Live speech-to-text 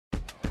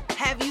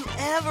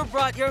ever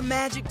brought your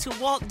magic to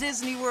Walt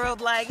Disney World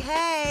like,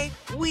 hey,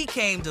 we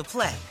came to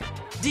play?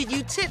 Did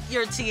you tip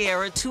your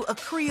tiara to a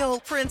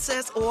Creole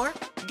princess or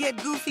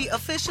get goofy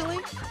officially?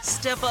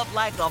 Step up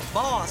like a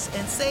boss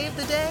and save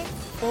the day?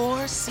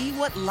 Or see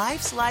what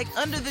life's like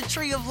under the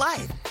tree of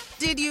life?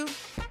 Did you?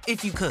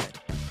 If you could.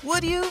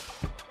 Would you?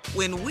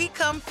 When we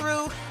come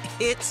through,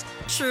 it's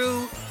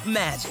true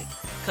magic.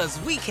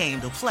 'Cause we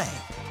came to play.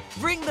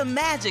 Bring the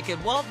magic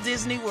at Walt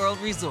Disney World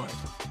Resort.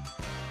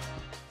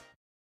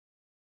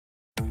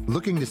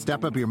 Looking to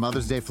step up your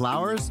Mother's Day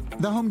flowers?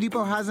 The Home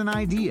Depot has an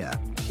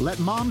idea. Let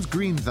Mom's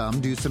Green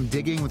Thumb do some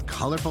digging with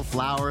colorful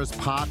flowers,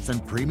 pots,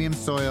 and premium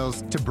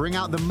soils to bring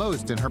out the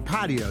most in her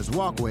patios,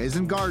 walkways,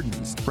 and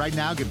gardens. Right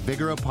now, get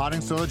Vigoro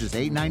potting soil just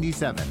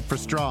 $8.97 for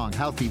strong,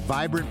 healthy,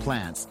 vibrant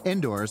plants,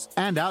 indoors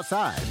and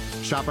outside.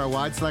 Shop our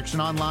wide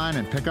selection online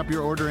and pick up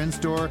your order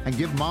in-store and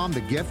give Mom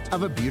the gift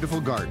of a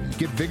beautiful garden.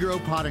 Get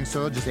Vigoro potting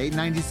soil just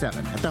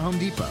 $8.97 at the Home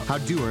Depot. How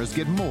doers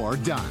get more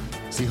done.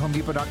 See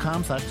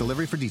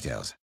homedepot.com/delivery for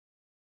details.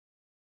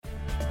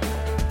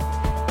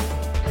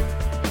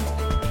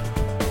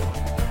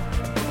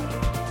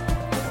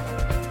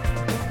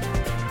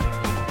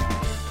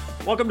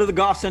 Welcome to the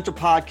Golf Central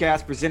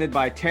podcast presented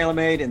by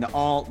TaylorMade and the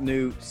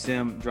all-new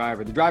Sim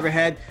Driver. The driver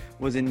head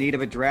was in need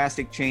of a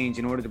drastic change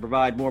in order to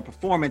provide more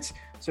performance,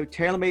 so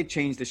TaylorMade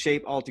changed the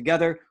shape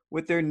altogether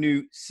with their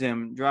new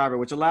Sim Driver,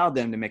 which allowed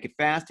them to make it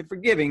fast and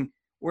forgiving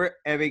where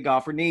every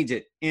golfer needs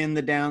it, in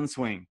the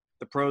downswing.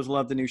 The pros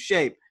love the new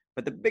shape,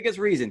 but the biggest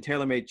reason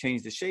TaylorMade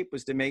changed the shape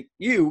was to make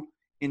you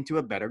into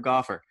a better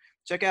golfer.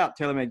 Check out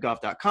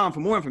TaylorMadeGolf.com for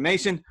more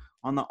information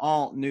on the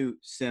all-new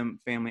Sim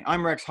family.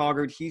 I'm Rex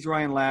Hoggard. He's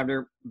Ryan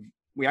Lavner.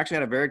 We actually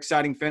had a very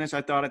exciting finish,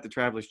 I thought, at the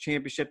Travelers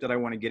Championship that I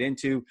want to get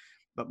into.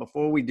 But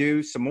before we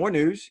do, some more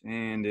news,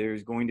 and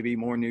there's going to be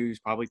more news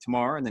probably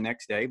tomorrow and the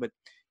next day. But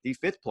the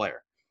fifth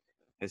player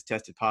has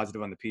tested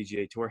positive on the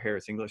PGA Tour.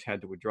 Harris English had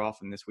to withdraw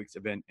from this week's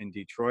event in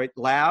Detroit.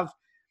 Lav,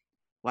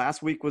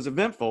 last week was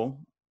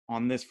eventful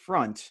on this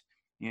front,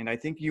 and I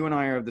think you and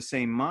I are of the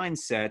same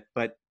mindset.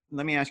 But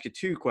let me ask you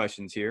two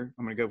questions here.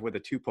 I'm going to go with a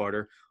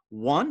two-parter.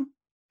 One,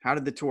 how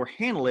did the tour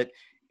handle it?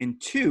 And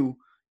two,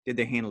 did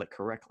they handle it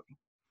correctly?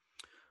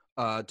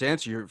 To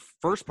answer your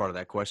first part of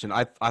that question,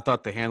 I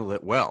thought they handled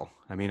it well.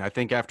 I mean, I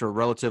think after a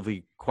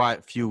relatively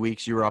quiet few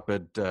weeks, you were up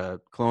at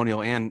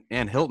Colonial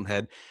and Hilton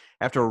Head.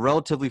 After a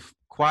relatively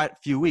quiet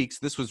few weeks,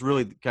 this was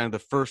really kind of the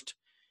first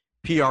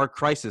PR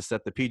crisis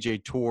that the PGA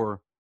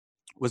Tour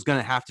was going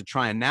to have to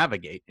try and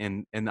navigate.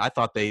 And I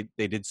thought they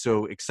did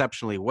so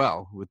exceptionally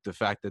well, with the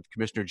fact that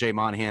Commissioner Jay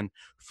Monahan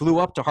flew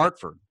up to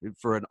Hartford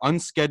for an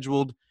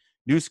unscheduled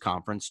news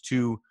conference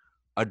to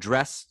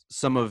address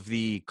some of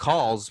the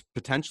calls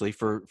potentially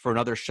for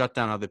another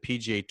shutdown of the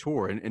PGA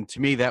Tour. And to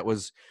me, that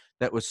was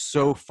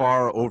so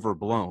far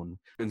overblown.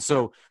 And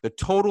so the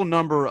total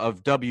number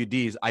of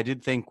WDs I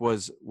did think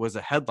was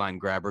a headline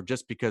grabber,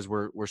 just because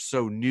we're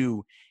so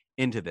new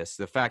into this.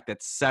 The fact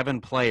that 7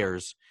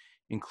 players,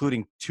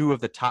 including 2 of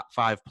the top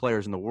 5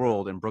 players in the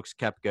world, and Brooks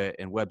Koepka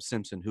and Webb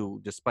Simpson,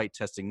 who, despite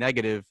testing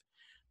negative,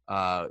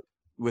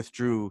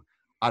 withdrew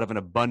out of an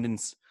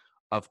abundance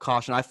of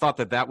caution. I thought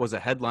that was a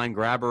headline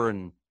grabber,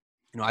 and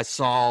I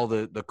saw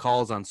the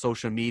calls on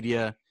social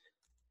media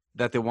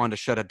that they wanted to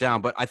shut it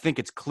down. But I think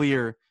it's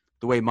clear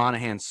the way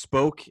Monahan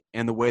spoke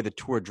and the way the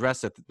tour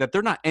addressed it, that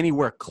they're not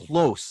anywhere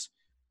close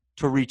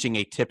to reaching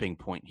a tipping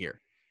point here.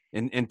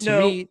 And to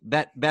me,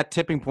 that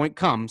tipping point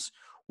comes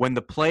when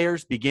the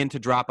players begin to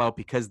drop out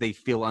because they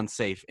feel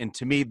unsafe. And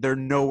to me, they're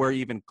nowhere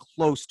even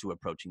close to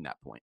approaching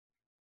that point.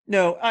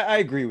 No, I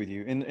agree with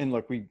you. And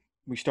look, we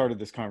started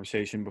this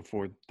conversation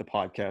before the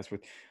podcast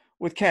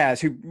with Kaz,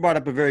 who brought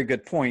up a very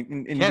good point.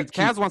 And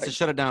Kaz wants to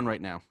shut it down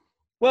right now.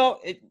 Well,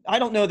 I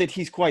don't know that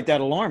he's quite that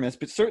alarmist,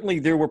 but certainly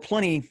there were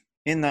plenty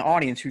in the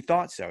audience who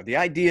thought so. The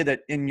idea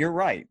that, and you're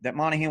right, that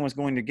Monahan was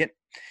going to get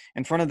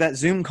in front of that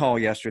Zoom call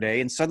yesterday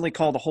and suddenly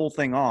call the whole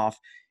thing off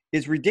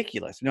is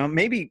ridiculous. Now,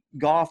 maybe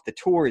golf, the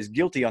tour, is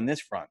guilty on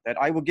this front, that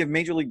I will give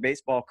Major League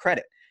Baseball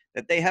credit,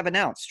 that they have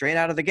announced straight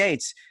out of the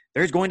gates,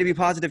 there's going to be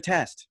positive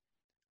tests.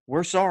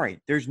 We're sorry.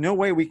 There's no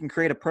way we can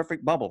create a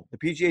perfect bubble. The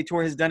PGA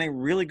Tour has done a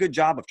really good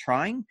job of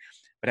trying,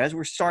 but as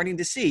we're starting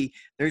to see,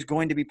 there's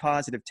going to be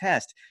positive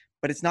tests,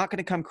 but it's not going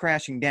to come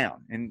crashing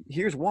down. And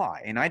here's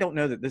why. And I don't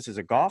know that this is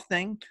a golf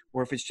thing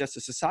or if it's just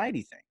a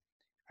society thing.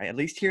 Right? At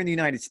least here in the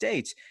United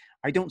States,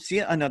 I don't see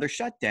another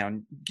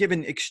shutdown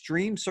given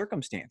extreme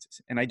circumstances.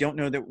 And I don't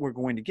know that we're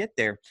going to get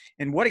there.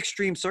 And what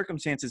extreme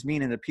circumstances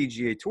mean in a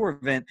PGA Tour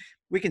event,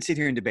 we can sit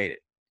here and debate it.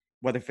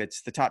 Whether if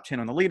it's the top 10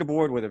 on the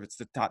leaderboard, whether it's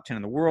the top 10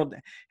 in the world,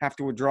 have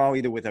to withdraw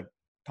either with a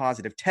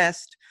positive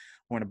test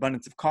or an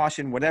abundance of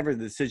caution, whatever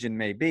the decision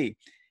may be.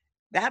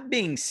 That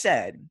being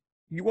said,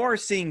 you are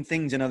seeing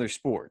things in other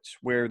sports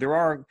where there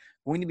are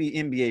going to be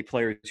NBA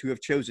players who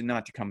have chosen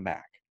not to come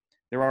back.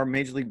 There are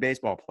Major League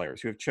Baseball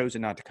players who have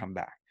chosen not to come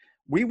back.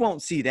 We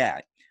won't see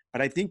that,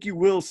 but I think you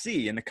will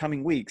see in the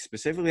coming weeks,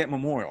 specifically at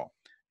Memorial,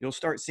 you'll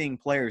start seeing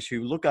players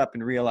who look up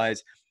and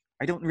realize,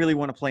 I don't really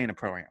want to play in a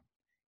pro-am.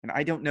 And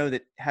I don't know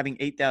that having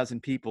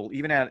 8,000 people,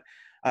 even at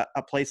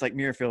a place like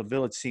Muirfield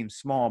Village seems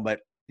small,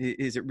 but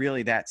is it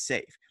really that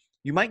safe?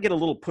 You might get a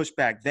little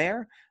pushback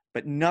there,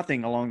 but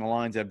nothing along the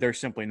lines of they're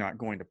simply not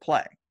going to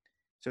play.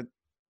 So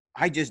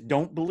I just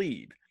don't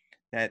believe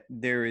that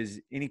there is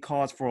any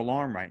cause for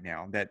alarm right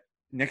now, that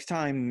next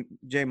time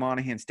Jay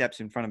Monahan steps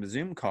in front of a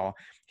Zoom call,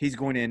 he's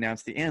going to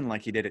announce the end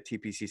like he did at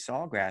TPC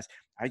Sawgrass.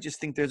 I just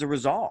think there's a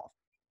resolve.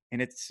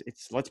 And it's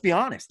let's be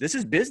honest, this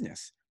is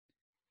business.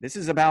 This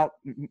is about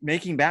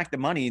making back the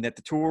money that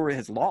the tour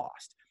has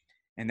lost.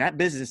 And that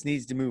business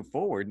needs to move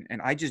forward.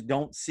 And I just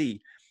don't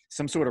see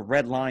some sort of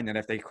red line that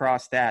if they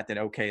cross that,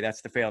 okay,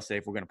 that's the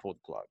fail-safe, we're going to pull the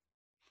plug.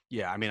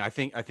 Yeah, I mean, I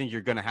think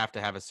you're going to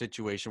have a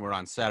situation where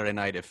on Saturday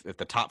night, if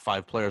the top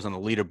 5 players on the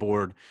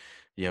leaderboard,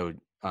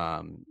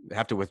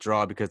 have to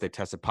withdraw because they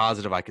tested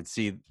positive, I could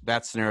see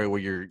that scenario where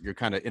you're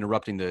kind of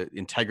interrupting the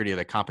integrity of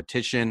the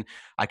competition.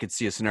 I could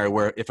see a scenario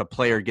where if a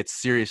player gets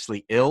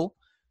seriously ill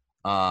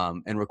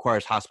and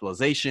requires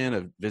hospitalization,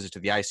 a visit to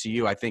the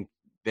ICU, I think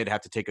they'd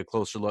have to take a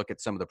closer look at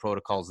some of the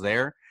protocols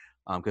there,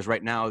 because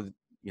right now,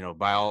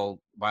 by all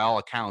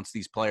accounts,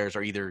 these players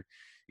are either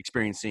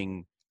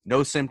experiencing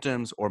no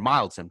symptoms or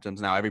mild symptoms.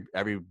 Now,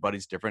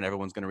 everybody's different.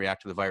 Everyone's going to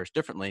react to the virus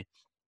differently.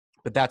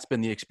 But that's been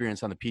the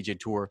experience on the PGA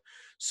Tour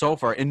so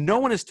far. And no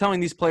one is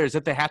telling these players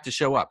that they have to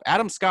show up.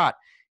 Adam Scott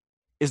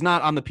is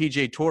not on the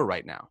PGA Tour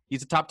right now.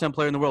 He's a top 10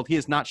 player in the world. He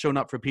has not shown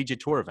up for a PGA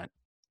Tour event.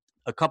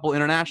 A couple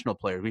international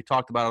players, we've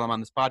talked about them on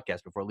this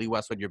podcast before. Lee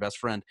Westwood, your best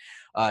friend,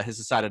 has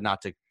decided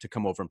not to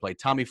come over and play.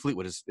 Tommy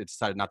Fleetwood has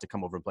decided not to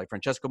come over and play.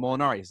 Francesco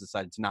Molinari has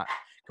decided to not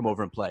come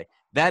over and play.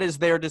 That is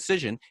their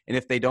decision. And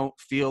if they don't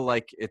feel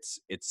like it's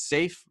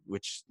safe,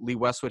 which Lee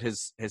Westwood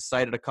has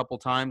cited a couple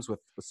times with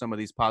some of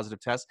these positive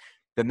tests,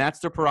 then that's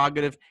their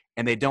prerogative,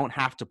 and they don't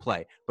have to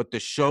play. But the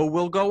show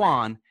will go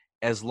on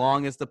as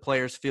long as the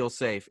players feel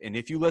safe. And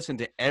if you listen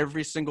to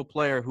every single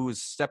player who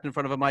has stepped in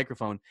front of a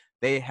microphone,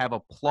 they have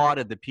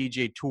applauded the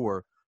PGA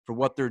Tour for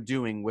what they're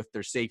doing with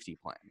their safety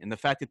plan. And the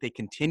fact that they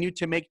continue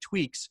to make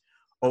tweaks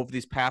over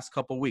these past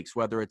couple weeks,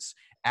 whether it's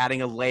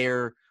adding a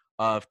layer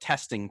of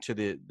testing to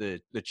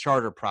the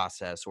charter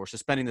process, or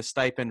suspending the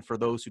stipend for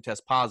those who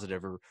test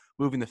positive, or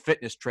moving the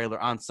fitness trailer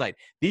on site.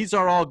 These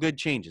are all good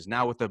changes.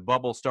 Now with the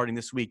bubble starting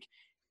this week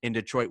in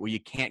Detroit, where you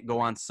can't go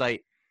on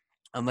site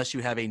unless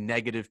you have a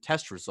negative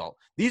test result.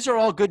 These are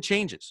all good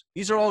changes.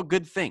 These are all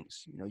good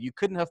things. You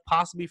couldn't have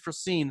possibly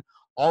foreseen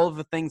all of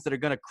the things that are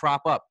going to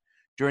crop up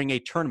during a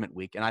tournament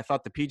week. And I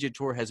thought the PGA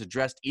Tour has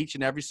addressed each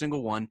and every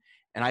single one.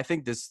 And I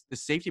think this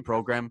safety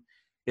program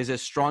is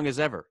as strong as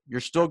ever. You're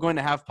still going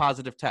to have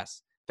positive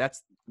tests.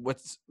 That's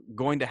what's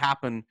going to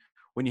happen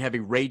when you have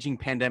a raging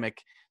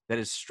pandemic that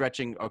is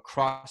stretching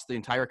across the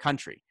entire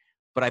country.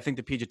 But I think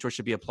the PGA Tour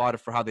should be applauded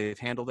for how they've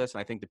handled this.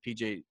 And I think the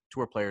PGA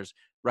Tour players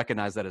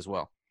recognize that as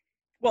well.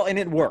 Well, and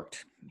it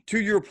worked. To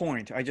your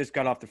point, I just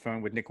got off the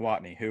phone with Nick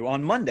Watney, who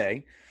on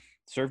Monday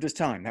served his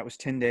time. That was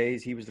 10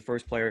 days. He was the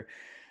first player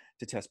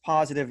to test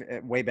positive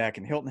way back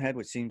in Hilton Head,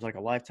 which seems like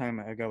a lifetime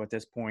ago at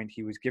this point.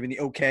 He was given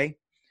the okay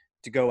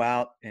to go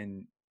out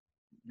and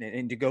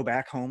to go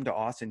back home to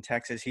Austin,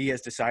 Texas. He has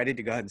decided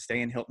to go ahead and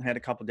stay in Hilton Head a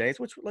couple of days,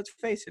 which, let's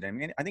face it, I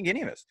mean, I think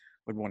any of us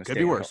would want to stay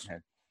in Hilton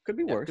Head. Could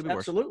be worse.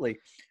 Absolutely.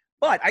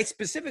 But I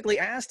specifically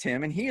asked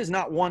him, and he is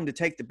not one to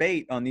take the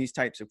bait on these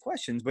types of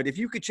questions, but if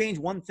you could change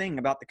one thing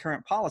about the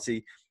current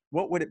policy,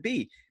 what would it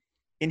be?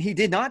 And he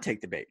did not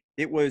take the bait.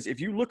 It was, if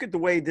you look at the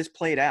way this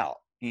played out,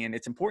 and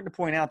it's important to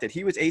point out that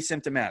he was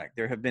asymptomatic.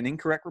 There have been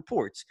incorrect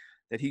reports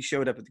that he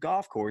showed up at the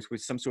golf course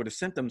with some sort of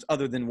symptoms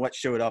other than what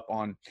showed up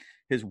on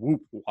his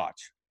Whoop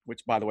watch,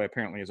 which, by the way,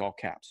 apparently is all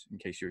caps, in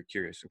case you're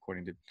curious,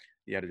 according to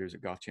the editors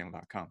at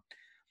golfchannel.com.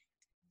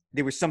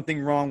 There was something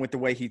wrong with the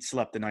way he'd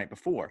slept the night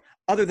before.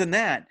 Other than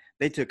that,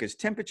 they took his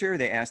temperature.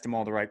 They asked him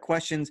all the right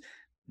questions.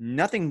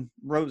 Nothing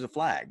rose a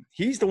flag.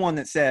 He's the one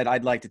that said,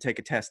 I'd like to take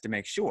a test to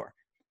make sure.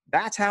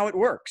 That's how it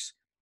works.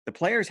 The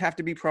players have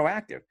to be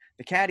proactive.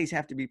 The caddies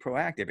have to be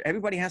proactive.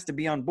 Everybody has to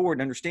be on board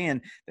and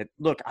understand that,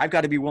 look, I've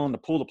got to be willing to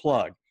pull the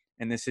plug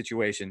in this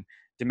situation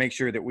to make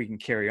sure that we can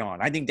carry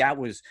on. I think that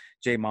was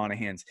Jay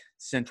Monahan's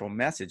central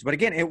message. But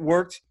again, it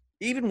worked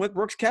even with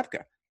Brooks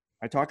Koepka.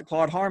 I talked to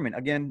Claude Harmon,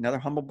 again, another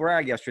humble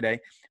brag yesterday,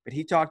 but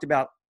he talked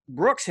about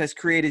Brooks has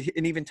created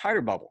an even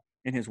tighter bubble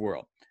in his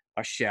world.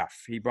 A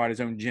chef. He brought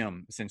his own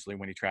gym, essentially,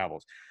 when he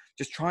travels.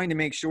 Just trying to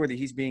make sure that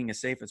he's being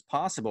as safe as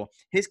possible.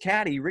 His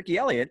caddy, Ricky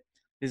Elliott,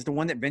 is the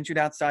one that ventured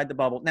outside the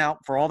bubble. Now,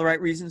 for all the right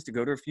reasons, to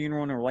go to a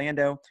funeral in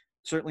Orlando,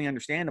 certainly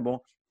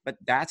understandable, but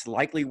that's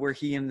likely where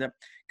he ended up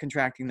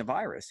contracting the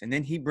virus. And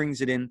then he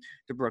brings it in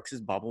to Brooks's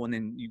bubble, and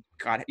then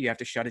you have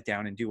to shut it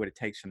down and do what it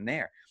takes from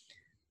there.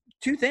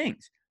 Two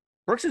things.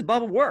 Brooks's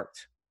bubble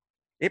worked.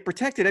 It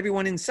protected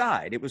everyone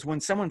inside. It was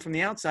when someone from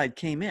the outside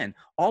came in.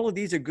 All of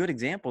these are good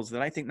examples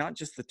that I think not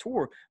just the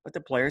tour, but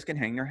the players can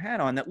hang their hat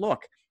on, that,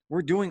 look,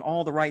 we're doing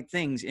all the right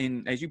things.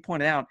 And as you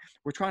pointed out,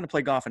 we're trying to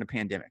play golf in a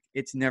pandemic.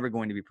 It's never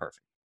going to be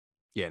perfect.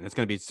 Yeah, and it's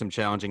going to be some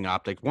challenging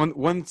optics.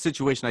 One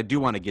situation I do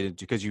want to get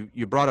into, because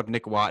you brought up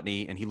Nick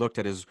Watney, and he looked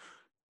at his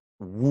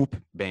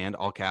Whoop band,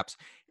 all caps,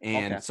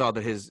 and saw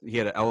that he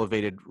had an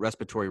elevated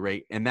respiratory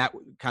rate, and that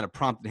kind of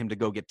prompted him to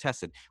go get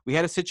tested. We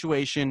had a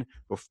situation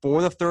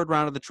before the third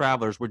round of the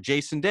Travelers where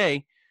Jason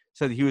Day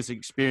said that he was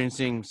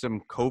experiencing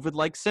some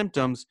COVID-like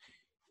symptoms,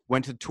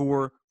 went to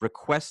tour,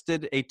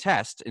 requested a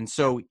test, and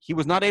so he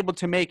was not able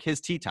to make his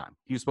tee time.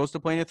 He was supposed to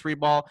play in a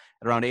 3-ball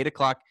at around 8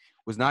 o'clock,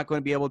 was not going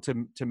to be able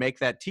to make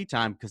that tee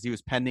time because he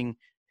was pending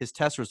his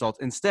test results.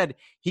 Instead,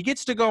 he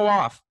gets to go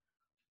off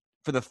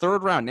for the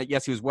third round.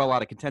 Yes, he was well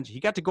out of contention. He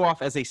got to go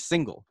off as a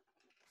single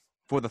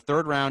for the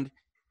third round.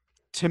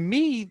 To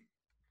me,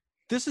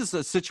 this is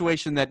a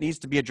situation that needs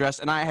to be addressed,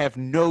 and I have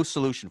no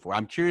solution for it.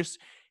 I'm curious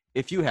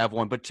if you have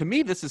one, but to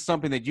me, this is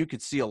something that you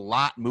could see a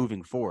lot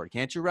moving forward.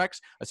 Can't you,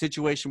 Rex? A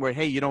situation where,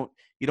 hey, you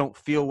don't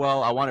feel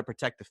well. I want to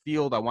protect the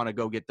field. I want to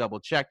go get double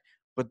checked,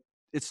 but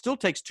it still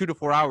takes 2 to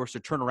 4 hours to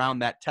turn around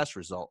that test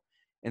result.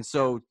 And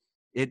so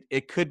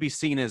it could be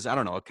seen as, I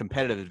don't know, a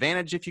competitive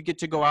advantage if you get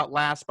to go out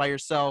last by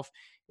yourself.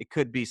 It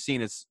could be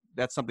seen as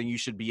that's something you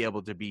should be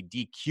able to be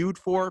DQ'd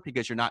for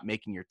because you're not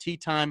making your tee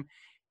time.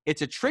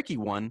 It's a tricky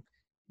one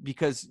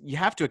because you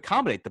have to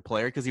accommodate the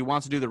player because he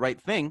wants to do the right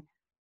thing,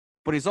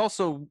 but he's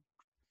also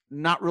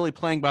not really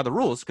playing by the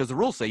rules because the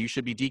rules say you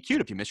should be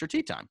DQ'd if you miss your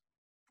tee time.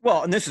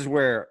 Well, and this is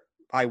where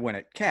I went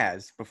at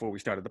Kaz before we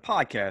started the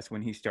podcast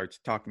when he starts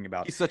talking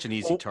about – he's such an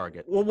easy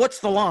target. Well, what's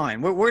the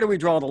line? Where do we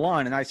draw the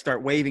line? And I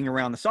start waving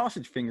around the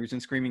sausage fingers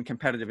and screaming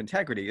competitive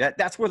integrity.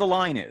 That's where the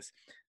line is.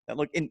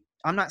 Look,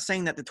 I'm not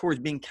saying that the tour is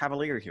being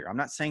cavalier here. I'm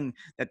not saying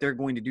that they're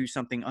going to do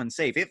something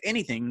unsafe. If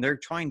anything, they're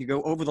trying to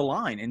go over the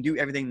line and do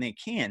everything they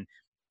can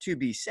to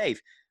be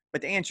safe.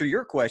 But to answer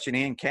your question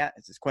and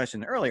Kat's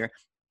question earlier,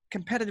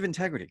 competitive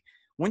integrity.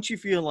 Once you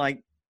feel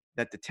like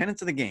that the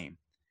tenets of the game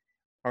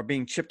are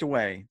being chipped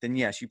away, then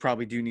yes, you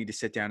probably do need to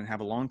sit down and have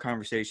a long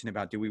conversation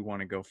about, do we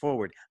want to go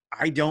forward?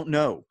 I don't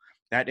know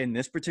that in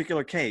this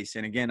particular case,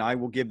 and again, I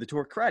will give the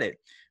tour credit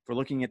for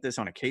looking at this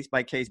on a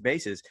case-by-case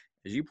basis.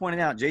 As you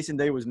pointed out, Jason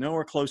Day was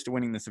nowhere close to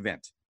winning this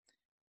event.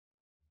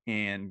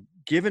 And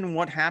given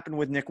what happened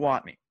with Nick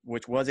Watney,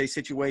 which was a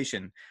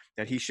situation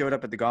that he showed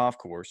up at the golf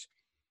course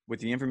with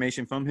the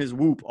information from his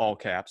Whoop, all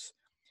caps,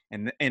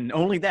 and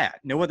only that,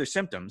 no other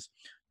symptoms,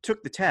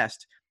 took the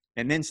test,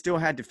 and then still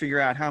had to figure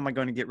out how am I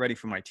going to get ready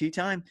for my tee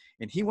time.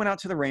 And he went out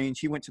to the range,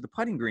 he went to the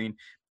putting green,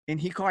 and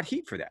he caught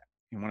heat for that.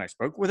 And when I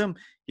spoke with him,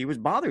 he was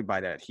bothered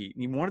by that heat.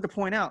 And he wanted to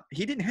point out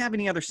he didn't have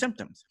any other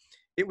symptoms.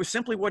 It was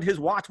simply what his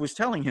watch was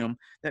telling him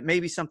that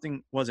maybe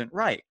something wasn't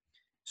right.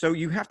 So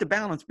you have to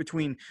balance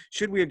between,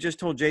 should we have just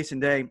told Jason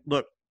Day,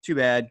 look, too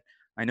bad,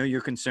 I know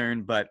you're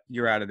concerned, but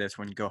you're out of this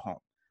one, go home.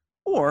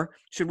 Or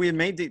should we have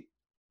made the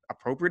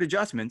appropriate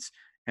adjustments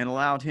and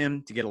allowed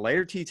him to get a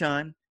later tee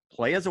time,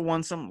 play as a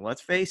one-some?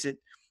 Let's face it,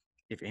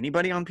 if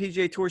anybody on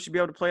PGA Tour should be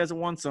able to play as a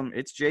one-some,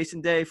 it's Jason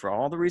Day for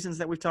all the reasons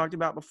that we've talked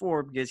about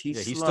before, because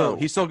he's slow.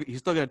 He's still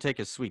going to take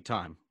his sweet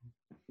time.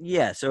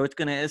 Yeah, so it's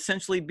going to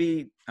essentially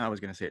be, I was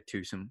going to say a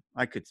twosome.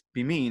 I could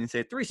be mean and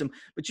say a threesome,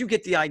 but you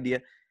get the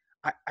idea.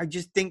 I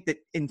just think that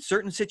in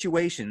certain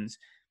situations,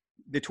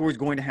 the tour is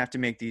going to have to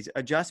make these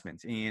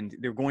adjustments, and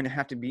they're going to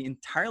have to be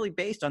entirely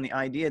based on the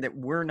idea that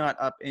we're not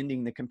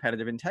upending the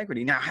competitive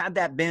integrity. Now, had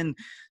that been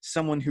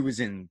someone who was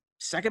in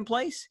second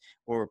place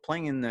or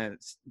playing in the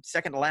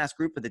second to last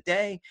group of the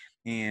day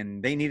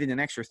and they needed an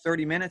extra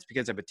 30 minutes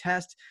because of a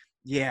test,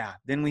 yeah,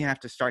 then we have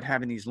to start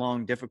having these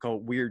long,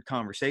 difficult, weird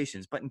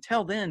conversations. But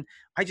until then,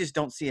 I just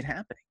don't see it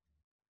happening.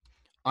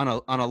 On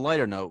a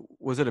lighter note,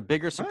 was it a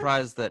bigger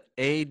surprise that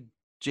A,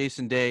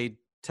 Jason Day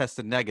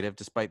tested negative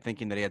despite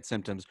thinking that he had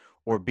symptoms,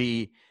 or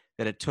B,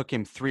 that it took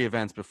him 3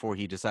 events before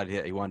he decided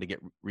that he wanted to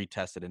get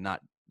retested and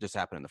not just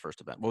happen in the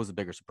first event? What was the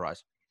bigger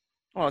surprise?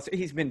 Well,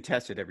 he's been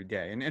tested every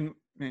day. And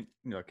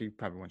look, he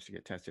probably wants to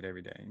get tested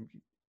every day.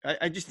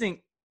 I just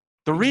think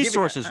the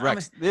resources,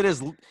 Rex,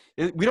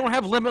 we don't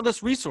have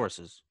limitless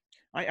resources.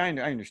 I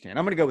understand.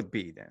 I'm going to go with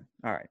B then.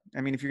 All right.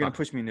 I mean, if you're going to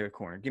push me into a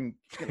corner,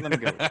 let me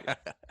go with B.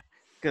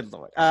 Good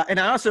Lord. And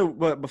I also,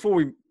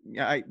 before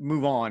I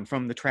move on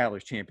from the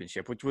Travelers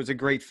Championship, which was a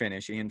great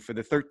finish, and for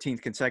the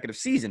 13th consecutive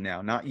season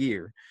now, not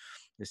year,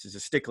 this is a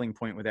stickling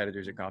point with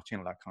editors at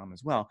golfchannel.com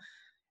as well,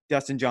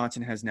 Dustin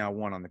Johnson has now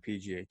won on the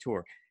PGA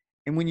Tour.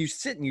 And when you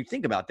sit and you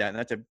think about that,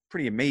 that's a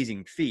pretty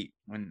amazing feat.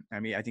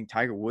 I think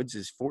Tiger Woods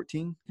is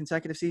 14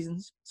 consecutive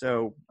seasons.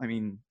 So, I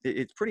mean,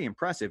 it's pretty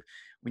impressive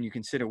when you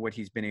consider what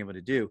he's been able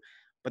to do.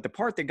 But the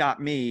part that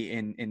got me,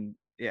 and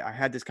I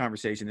had this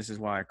conversation, this is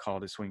why I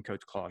called his swing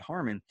coach Claude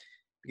Harmon,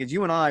 because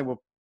you and I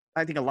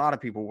think a lot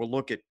of people will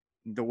look at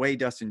the way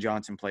Dustin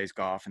Johnson plays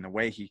golf and the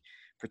way he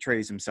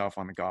portrays himself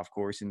on the golf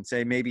course and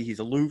say maybe he's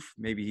aloof,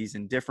 maybe he's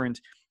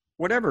indifferent,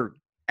 whatever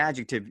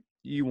adjective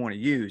you want to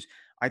use.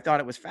 I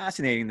thought it was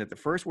fascinating that the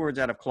first words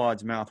out of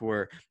Claude's mouth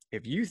were,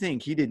 if you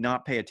think he did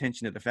not pay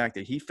attention to the fact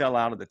that he fell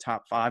out of the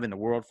top 5 in the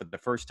world for the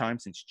first time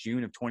since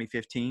June of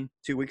 2015,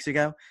 2 weeks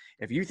ago,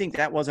 if you think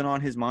that wasn't on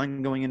his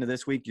mind going into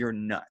this week, you're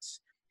nuts.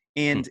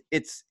 And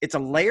it's a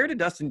layer to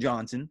Dustin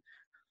Johnson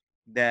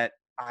that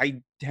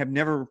I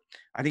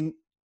think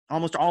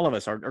almost all of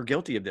us are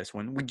guilty of this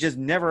one. We just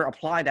never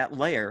apply that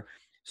layer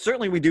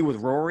Certainly we do with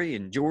Rory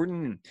and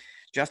Jordan and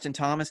Justin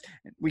Thomas.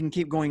 We can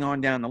keep going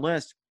on down the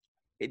list.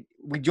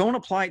 We don't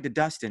apply it to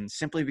Dustin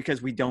simply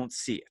because we don't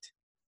see it.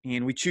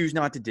 And we choose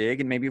not to dig.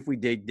 And maybe if we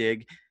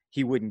dig,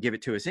 he wouldn't give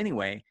it to us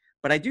anyway.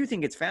 But I do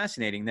think it's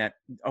fascinating that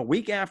a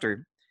week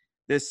after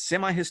this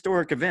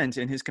semi-historic event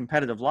in his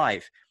competitive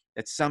life,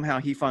 that somehow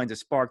he finds a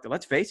spark that,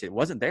 let's face it,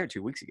 wasn't there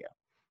 2 weeks ago.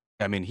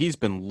 I mean, he's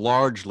been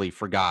largely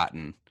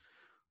forgotten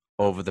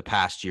over the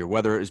past year,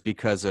 whether it was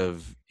because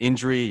of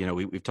injury. You know,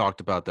 we've talked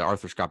about the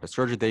arthroscopic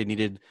surgery they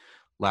needed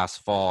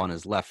last fall on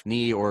his left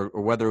knee, or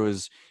whether it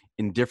was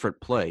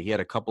indifferent play. He had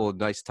a couple of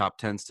nice top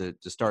tens to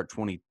start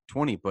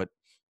 2020, but,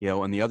 you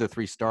know, in the other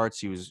 3 starts,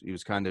 he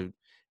was kind of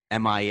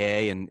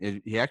MIA,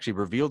 and he actually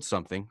revealed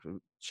something.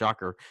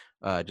 Shocker,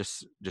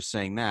 just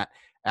saying that.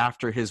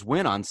 After his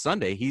win on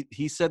Sunday,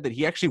 he said that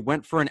he actually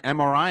went for an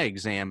MRI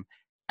exam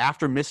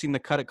after missing the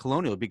cut at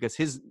Colonial because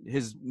his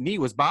knee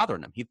was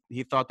bothering him.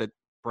 He thought that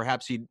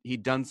perhaps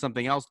he'd done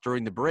something else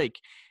during the break,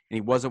 and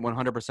he wasn't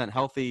 100%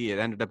 healthy. It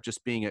ended up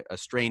just being a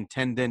strained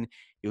tendon.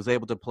 He was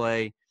able to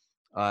play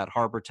at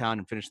Harbour Town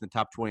and finish in the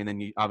top 20, and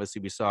then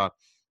obviously we saw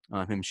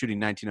him shooting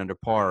 19 under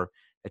par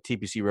at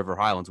TPC River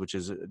Highlands, which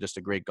is just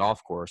a great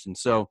golf course. And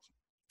so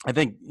I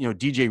think, you know,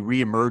 DJ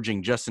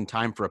reemerging just in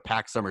time for a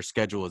packed summer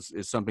schedule is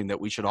something that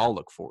we should all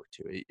look forward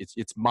to.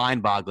 It's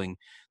mind-boggling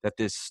that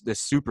this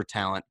super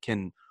talent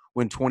can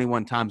win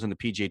 21 times on the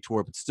PGA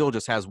Tour, but still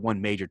just has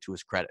one major to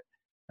his credit.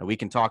 Now, we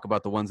can talk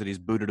about the ones that he's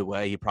booted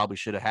away. He probably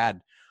should have had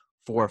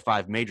 4 or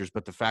 5 majors,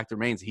 but the fact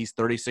remains he's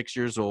 36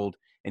 years old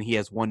and he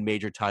has one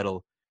major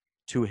title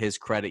to his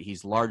credit.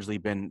 He's largely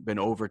been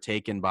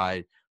overtaken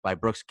by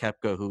Brooks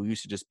Koepka, who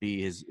used to just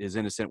be his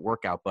innocent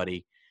workout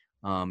buddy.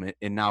 And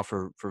now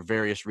for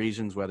various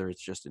reasons, whether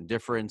it's just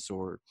indifference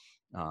or,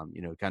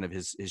 you know, kind of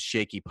his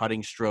shaky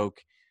putting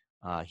stroke,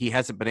 he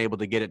hasn't been able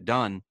to get it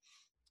done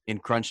in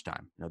crunch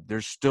time. You know,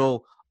 there's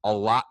still a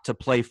lot to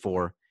play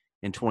for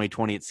in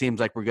 2020. It seems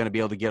like we're going to be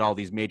able to get all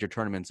these major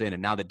tournaments in.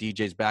 And now that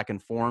DJ's back in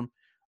form,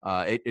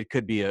 it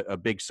could be a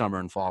big summer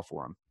and fall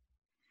for him.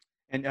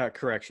 And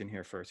correction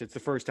here first. It's the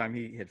first time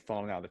he had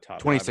fallen out of the top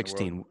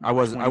 2016. I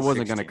wasn't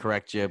going to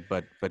correct you,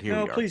 but here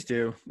we are. No, please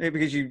do.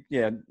 Because you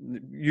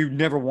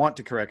never want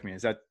to correct me.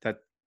 Is that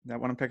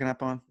what I'm picking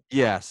up on?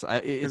 Yes,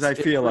 because I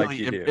feel like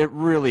you do. It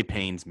really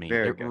pains me.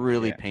 Very it good.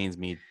 really pains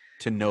me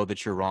to know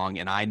that you're wrong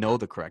and I know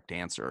the correct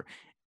answer,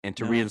 and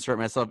to reinsert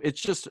myself.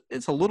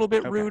 It's a little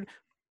bit rude,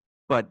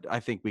 but I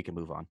think we can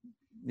move on.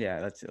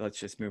 Yeah, let's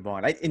just move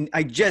on.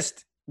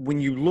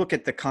 When you look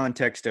at the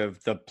context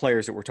of the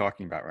players that we're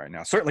talking about right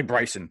now, certainly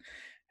Bryson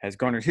has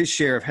garnered his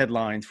share of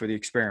headlines for the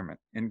experiment.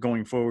 And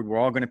going forward, we're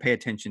all going to pay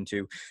attention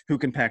to who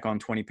can pack on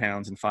 20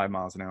 pounds and 5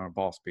 miles an hour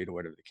ball speed or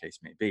whatever the case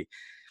may be.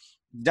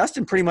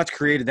 Dustin pretty much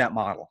created that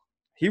model.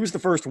 He was the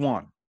first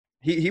one.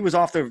 He was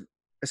off the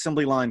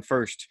assembly line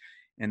first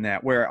in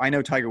that, where I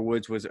know Tiger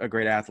Woods was a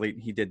great athlete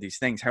and he did these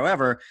things.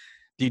 However,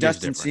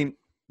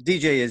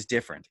 DJ is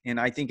different. And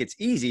I think it's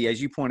easy, as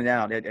you pointed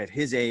out, at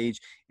his age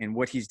and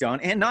what he's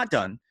done and not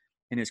done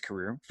in his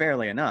career,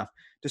 fairly enough,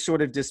 to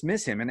sort of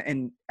dismiss him.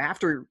 And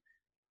after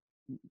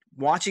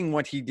watching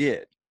what he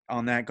did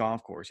on that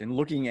golf course and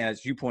looking,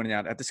 as you pointed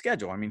out, at the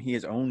schedule, I mean, he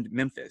has owned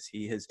Memphis.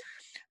 He has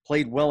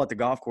played well at the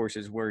golf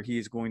courses where he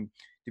is going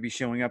to be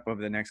showing up over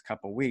the next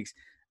couple of weeks.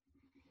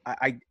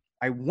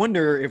 I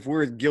wonder if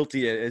we're as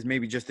guilty as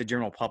maybe just the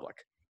general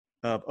public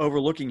of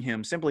overlooking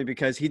him simply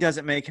because he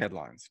doesn't make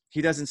headlines.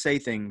 He doesn't say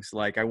things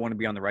like, I want to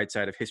be on the right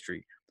side of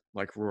history,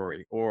 like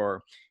Rory,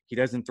 or he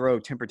doesn't throw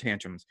temper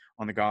tantrums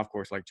on the golf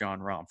course like Jon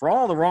Rahm. For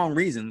all the wrong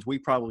reasons, we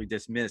probably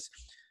dismiss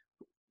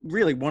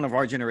really one of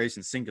our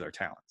generation's singular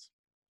talents.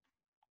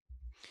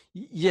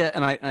 Yeah,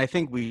 and I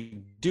think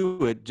we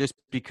do it just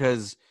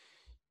because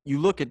you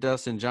look at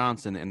Dustin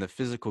Johnson and the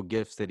physical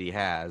gifts that he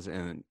has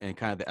and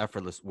kind of the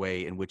effortless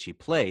way in which he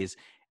plays,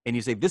 and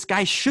you say, this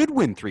guy should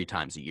win 3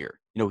 times a year.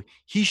 You know,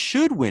 he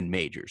should win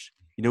majors.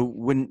 You know,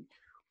 when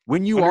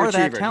you are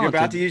that talented. You're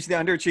about to use the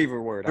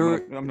underachiever word.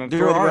 I'm going to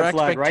throw the red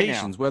flag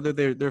expectations, right now.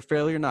 whether they're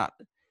failure or not.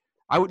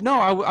 I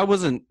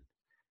wasn't.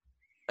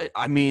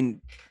 I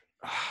mean,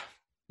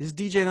 is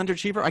DJ an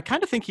underachiever? I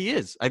kind of think he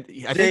is. I think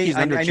he's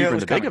an underachiever in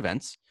the big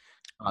events.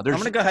 I'm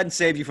going to go ahead and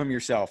save you from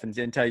yourself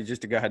and tell you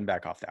just to go ahead and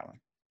back off that one.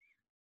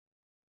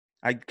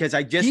 Because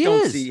I just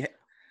don't see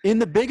in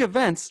the big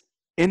events.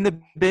 In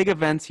the big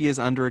events, he is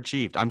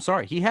underachieved. I'm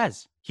sorry, he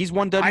has. He's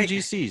won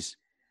WGCs.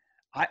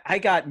 I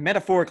got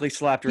metaphorically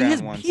slapped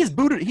around once. He is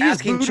booted.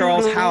 Asking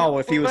Charles Howell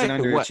if he was an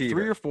underachiever. What,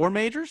 3 or 4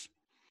 majors?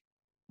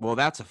 Well,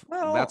 that's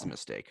a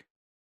mistake.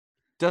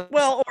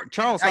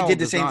 Charles Howell I did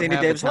the same thing to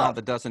Davis Love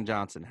that Dustin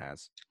Johnson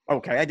has.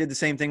 Okay, I did the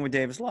same thing with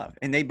Davis Love,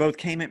 and they both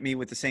came at me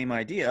with the same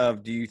idea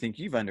of, do you think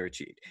you've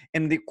underachieved?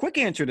 And the quick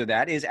answer to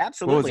that is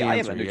absolutely. I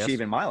have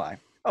underachieved in my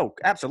life. Oh,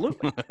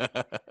 absolutely.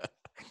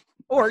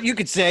 Or you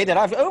could say that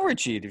I've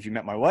overachieved. If you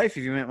met my wife,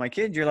 if you met my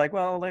kids, you're like,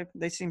 well,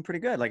 they seem pretty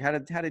good. Like, how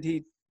did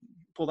he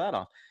pull that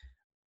off?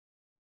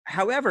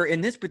 However,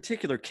 in this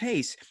particular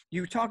case,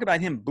 you talk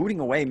about him booting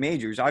away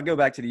majors. I'll go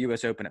back to the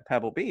U.S. Open at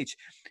Pebble Beach,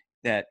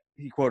 that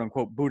he, quote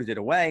unquote, booted it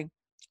away.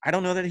 I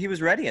don't know that he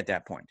was ready at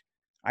that point.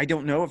 I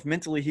don't know if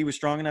mentally he was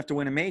strong enough to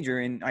win a major,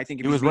 and I think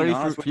if He was being ready.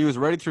 honest He was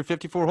ready through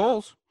 54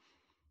 holes.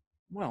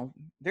 well,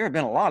 there have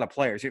been a lot of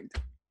players.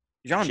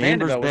 John Chambers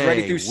Vanderbilt was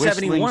ready Bay, through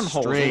 71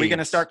 holes. Are we going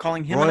to Straits, start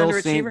calling him an Royal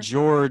underachiever? St.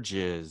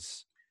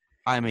 George's.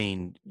 I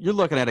mean, you're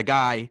looking at a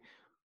guy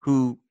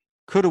who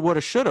coulda,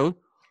 woulda, shoulda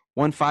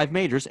won 5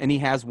 majors, and he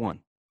has one.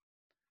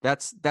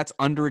 That's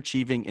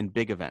underachieving in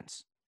big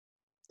events.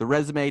 The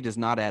resume does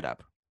not add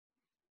up.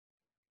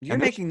 You're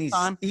And making these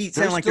sound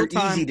like they're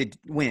easy to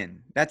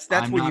win. That's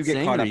I'm where not you get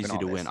saying caught they're up in easy all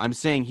to this. win. I'm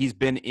saying he's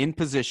been in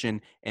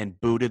position and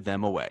booted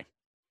them away.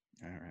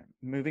 All right,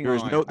 moving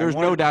There's on. there's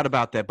no doubt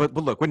about that. But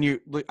look,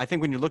 I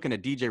think when you're looking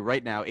at DJ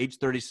right now, age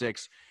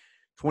 36,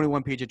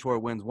 21 PGA Tour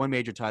wins, 1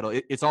 major title,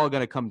 it's all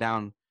going to come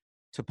down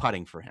to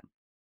putting for him.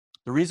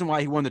 The reason why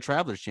he won the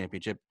Travelers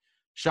Championship,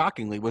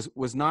 shockingly,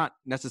 was not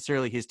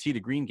necessarily his tee to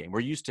green game. We're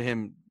used to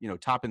him,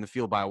 top in the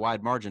field by a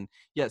wide margin.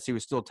 Yes, he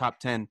was still top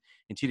 10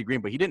 in tee to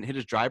green, but he didn't hit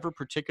his driver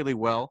particularly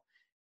well.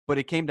 But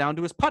it came down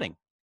to his putting.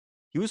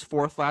 He was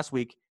 4th last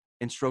week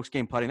in strokes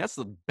gained putting. That's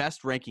the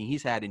best ranking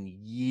he's had in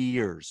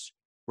years.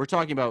 We're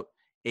talking about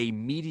a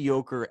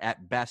mediocre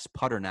at best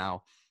putter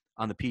now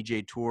on the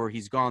PGA Tour.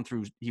 He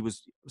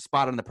was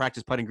spotted on the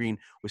practice putting green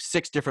with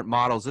 6 different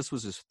models. This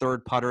was his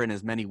 3rd putter in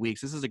as many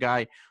weeks. This is a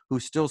guy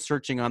who's still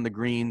searching on the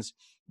greens.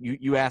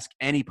 You ask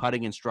any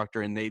putting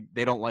instructor, and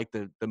they don't like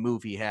the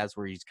move he has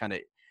where he's kind of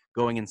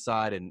going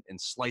inside and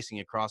slicing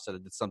across it.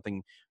 It's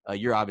something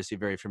you're obviously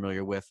very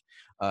familiar with,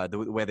 the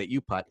way that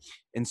you putt.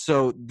 And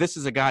so this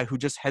is a guy who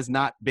just has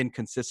not been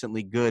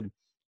consistently good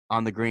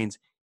on the greens.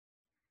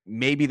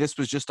 Maybe this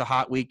was just a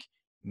hot week.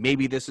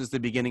 Maybe this is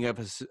the beginning of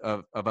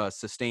a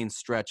sustained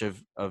stretch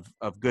of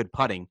good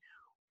putting,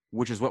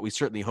 which is what we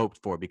certainly hoped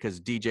for,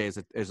 because DJ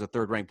is a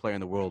 3rd-ranked player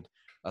in the world,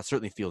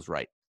 certainly feels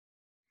right.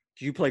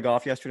 Did you play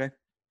golf yesterday?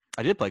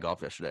 I did play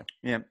golf yesterday.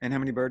 Yeah, and how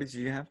many birdies did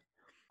you have?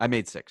 I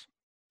made 6.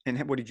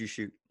 And what did you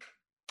shoot?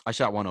 I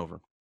shot 1 over.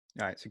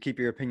 All right, so keep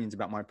your opinions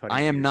about my putting.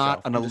 I am not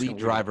yourself. an I'm just elite gonna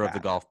leave it at driver of the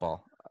that. golf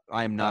ball.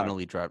 I am not an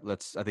elite driver.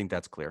 I think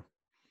that's clear.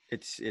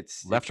 It's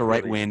Left or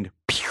right really, wind.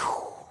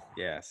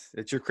 Yes,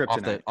 it's your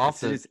kryptonite.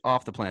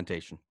 Off the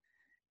plantation.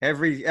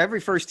 Every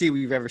first tee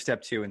we've ever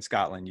stepped to in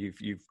Scotland,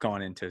 you've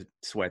gone into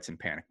sweats and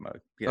panic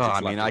mode.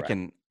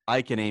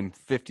 I can aim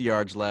 50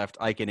 yards left.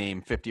 I can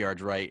aim 50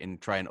 yards right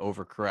and try and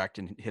overcorrect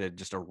and hit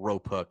just a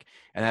rope hook,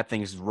 and that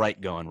thing's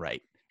going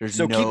right.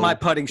 Keep my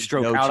putting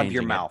stroke out of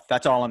your mouth.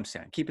 That's all I'm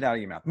saying. Keep it out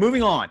of your mouth.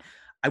 Moving on.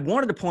 I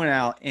wanted to point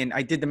out, and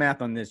I did the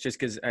math on this just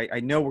because I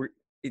know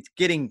it's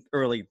getting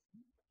early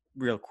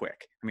real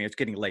quick. I mean, it's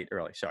getting late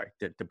early. Sorry,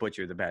 to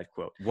butcher the bad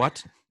quote.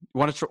 What?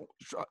 Can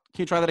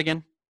you try that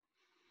again?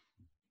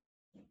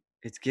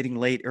 It's getting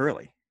late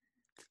early.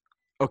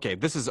 Okay,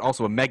 this is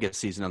also a mega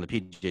season on the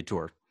PGA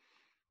Tour.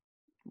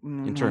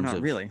 In terms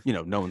of, really.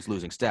 No one's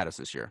losing status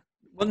this year.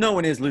 Well, no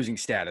one is losing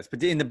status,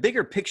 but in the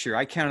bigger picture,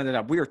 I counted it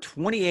up. We are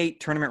 28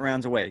 tournament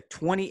rounds away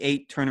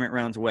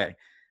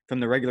from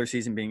the regular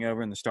season being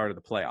over and the start of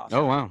the playoffs.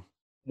 Oh, wow.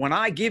 When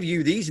I give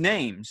you these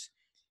names,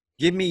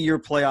 give me your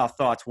playoff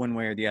thoughts one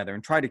way or the other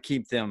and try to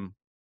keep them,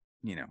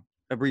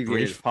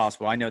 abbreviated as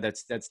possible. I know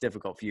that's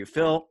difficult for you.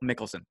 Phil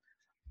Mickelson.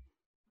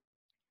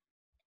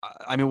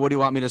 I mean, what do you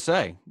want me to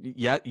say?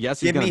 Yes,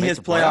 he's give me his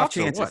playoff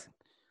chances.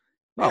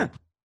 Oh,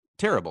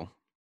 terrible.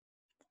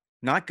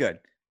 Not good.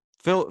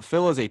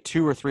 Phil is a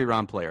 2 or 3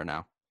 round player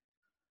now.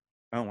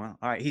 Oh, wow.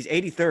 All right. He's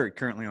 83rd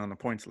currently on the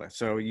points list.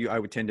 So I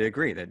would tend to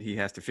agree that he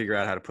has to figure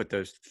out how to put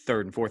those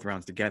 3rd and 4th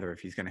rounds together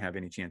if he's going to have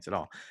any chance at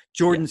all.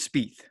 Jordan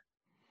Spieth.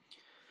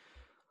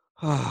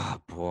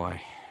 Oh,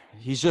 boy.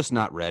 He's just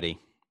not ready.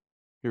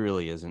 He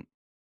really isn't.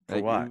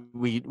 For what?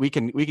 We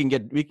can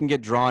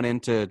get drawn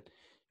into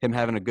him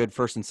having a good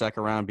 1st and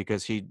 2nd round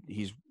because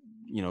he's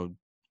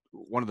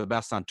one of the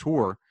best on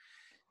tour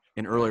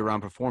in early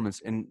round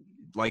performance, and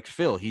like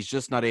Phil, he's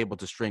just not able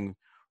to string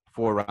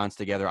 4 rounds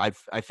together.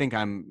 I think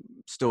I'm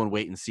still in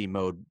wait and see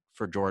mode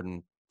for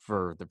Jordan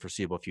for the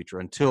foreseeable future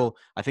until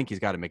I think he's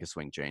got to make a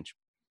swing change.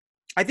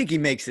 I think he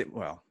makes it.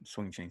 Well,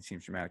 swing change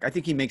seems dramatic. I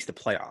think he makes the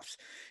playoffs.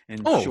 And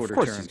shorter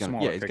term, he's going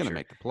to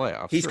make the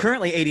playoffs. He's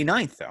currently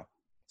 89th though.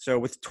 So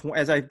with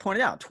as I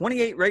pointed out,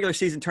 28 regular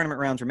season tournament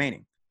rounds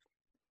remaining.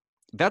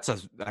 That's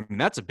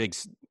a big.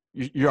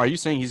 Are you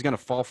saying he's going to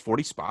fall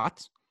 40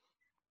 spots?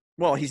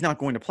 Well, he's not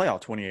going to play all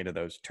 28 of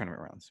those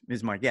tournament rounds,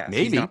 is my guess.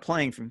 Maybe. He's not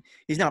playing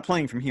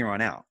from here on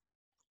out.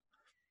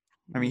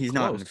 I mean, he's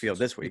not in the field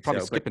this week. He's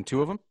probably skipping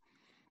 2 of them.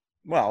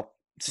 Well,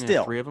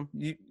 still. 3 of them.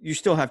 You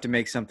still have to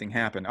make something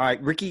happen. All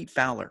right, Ricky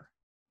Fowler.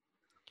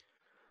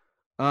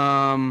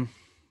 I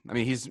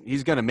mean,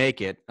 he's going to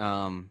make it.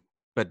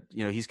 But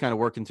he's kind of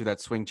working through that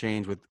swing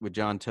change with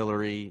John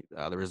Tillery.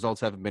 The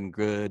results haven't been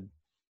good.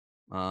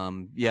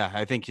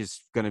 I think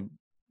he's going to.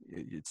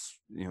 It's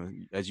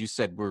as you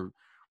said, we're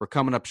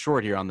coming up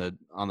short here on the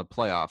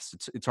playoffs.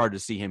 It's hard to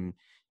see him,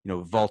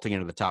 vaulting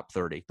into the top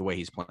 30 the way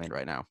he's playing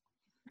right now.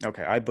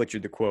 Okay, I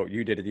butchered the quote.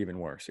 You did it even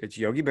worse. It's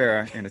Yogi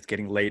Berra, and it's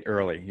getting late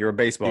early. You're a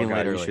baseball Getting guy.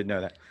 late You early. should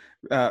know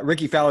that.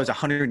 Ricky Fowler's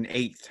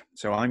 108th,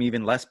 so I'm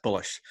even less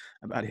bullish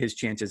about his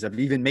chances of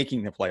even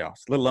making the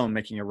playoffs, let alone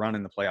making a run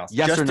in the playoffs.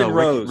 Yes Justin or no?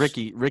 Rose.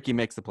 Ricky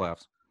makes the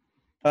playoffs.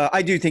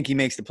 I do think he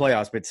makes the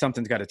playoffs, but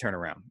something's got to turn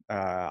around.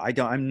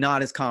 I'm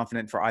not as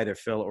confident for either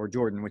Phil or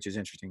Jordan, which is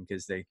interesting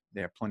because they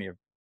have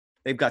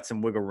they've got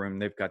some wiggle room.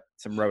 They've got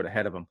some road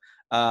ahead of them.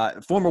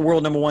 Former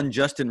world number one,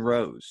 Justin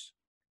Rose.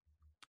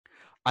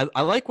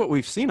 I like what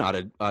we've seen out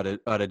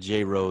of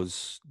Jay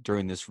Rose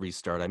during this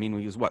restart. I mean,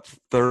 he was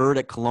third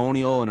at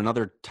Colonial and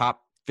another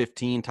top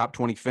 15, top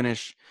 20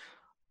 finish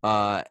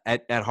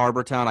at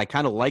Harbor Town. I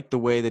kind of like the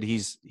way that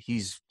he's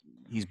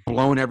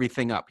blown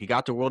everything up. He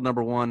got to world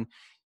number one.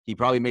 He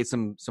probably made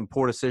some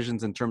poor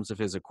decisions in terms of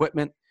his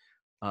equipment.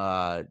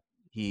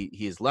 He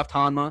has left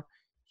Hanma.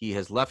 He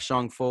has left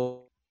Shangfu.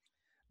 All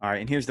right,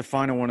 and here's the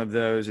final one of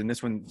those, and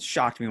this one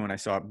shocked me when I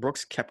saw it.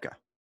 Brooks Koepka.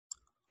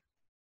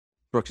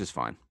 Brooks is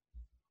fine.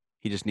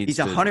 He just needs He's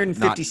to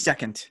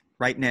 152nd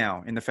right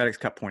now in the FedEx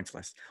Cup points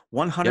list.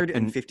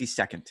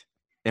 152nd.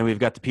 And we've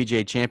got the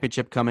PGA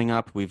Championship coming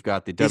up. We've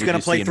got the WGC He's going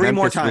to play in 3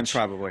 more Memphis, times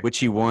probably. which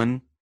he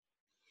won.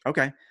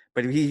 Okay,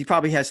 but he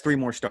probably has 3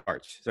 more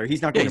starts, so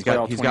he's not going to play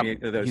all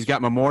 28 of those. He's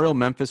got Memorial,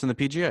 Memphis, and the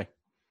PGA.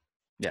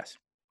 Yes.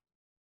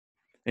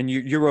 And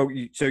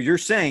so you're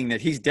saying that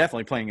he's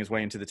definitely playing his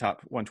way into the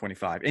top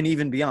 125 and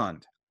even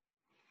beyond.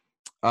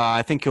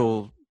 I think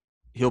he'll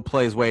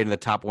play his way into the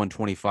top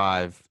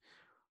 125.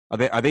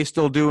 Are they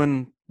still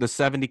doing the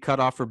 70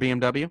 cutoff for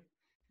BMW?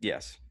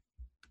 Yes.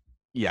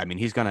 Yeah, I mean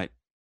he's gonna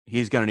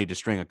need to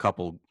string a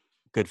couple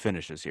good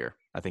finishes here.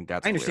 I think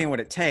that's. I understand clear. what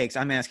it takes.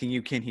 I'm asking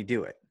you, can he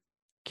do it?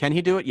 Can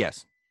he do it?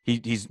 Yes.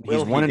 He's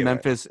won in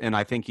Memphis, and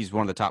I think he's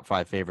one of the top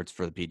 5 favorites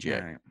for the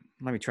PGA. All right.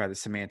 Let me try the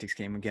semantics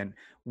game again.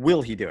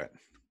 Will he do it?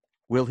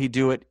 Will he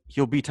do it?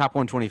 He'll be top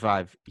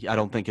 125. I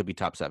don't think he'll be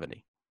top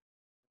 70.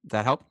 Does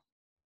that help?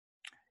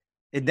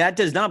 That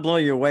does not blow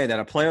you away that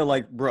a player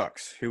like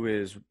Brooks, who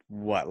is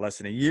less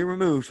than a year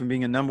removed from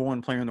being a number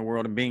one player in the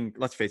world and being,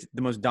 let's face it,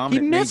 the most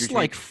dominant. He missed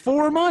like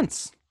 4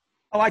 months.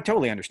 Oh, I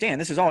totally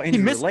understand. This is all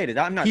injury related.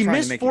 I'm not. He trying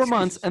missed to make 4 excuses.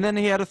 months, and then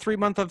he had a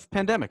 3-month of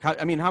pandemic. How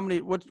many?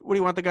 What do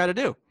you want the guy to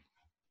do?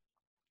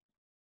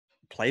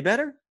 Play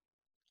better?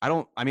 I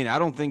don't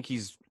think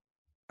he's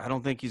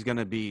going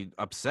to be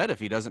upset if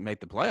he doesn't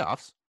make the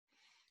playoffs.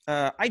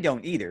 I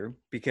don't either,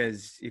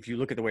 because if you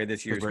look at the way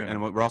this year's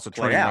and we're also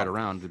turning right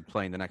around and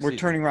playing the next season.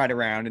 Turning right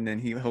around, and then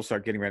he'll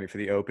start getting ready for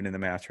the Open and the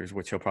Masters,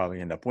 which he'll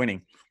probably end up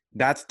winning.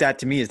 That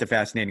to me is the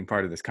fascinating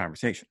part of this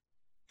conversation.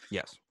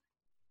 Yes.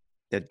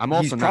 That I'm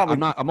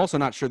also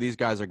not sure these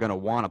guys are going to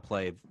want to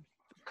play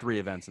 3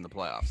 events in the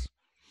playoffs.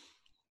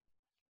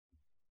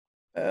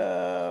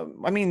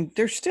 I mean,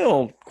 there's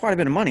still quite a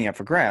bit of money up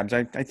for grabs.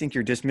 I think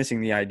you're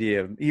dismissing the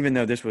idea of, even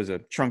though this was a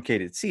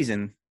truncated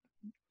season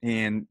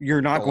and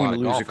you're not going to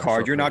lose a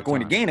card, you're not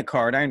going to gain a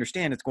card. I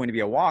understand it's going to be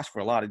a wash for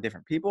a lot of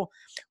different people.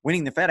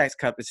 Winning the FedEx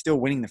Cup is still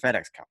winning the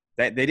FedEx Cup.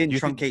 They didn't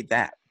truncate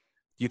that.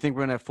 Do you think we're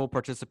going to have full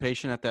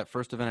participation at that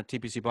first event at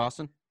TPC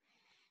Boston?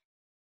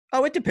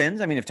 Oh, it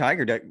depends. I mean, if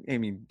Tiger,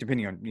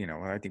 depending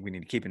on, I think we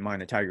need to keep in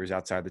mind that Tiger is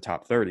outside the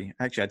top 30.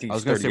 Actually, I think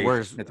he's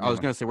 38th. I was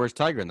going to say, where's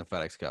Tiger in the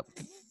FedEx Cup?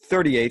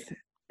 38th,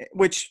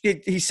 which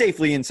he's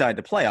safely inside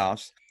the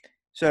playoffs.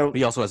 So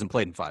he also hasn't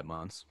played in 5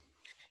 months.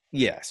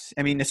 Yes.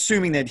 I mean,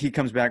 assuming that he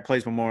comes back,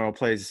 plays Memorial,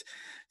 plays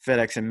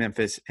FedEx in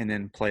Memphis, and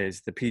then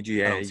plays the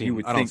PGA,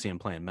 I don't see him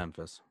playing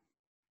Memphis.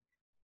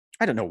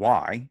 I don't know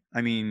why.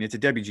 I mean, it's a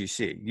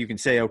WGC. You can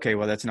say, okay,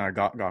 well, that's not a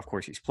golf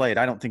course he's played.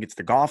 I don't think it's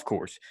the golf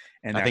course.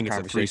 And I think it's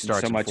a 3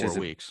 starts in 4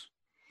 weeks.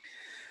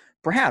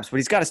 Perhaps, but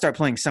he's got to start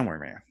playing somewhere,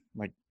 man.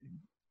 Like,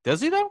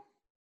 does he though?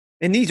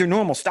 And these are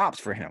normal stops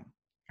for him.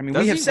 I mean,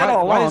 we have said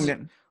all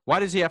along why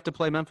does he have to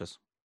play Memphis?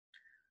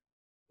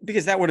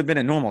 Because that would have been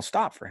a normal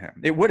stop for him.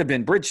 It would have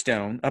been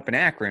Bridgestone up in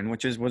Akron,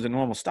 which was a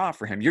normal stop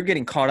for him. You're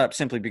getting caught up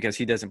simply because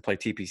he doesn't play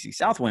TPC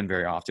Southwind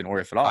very often, or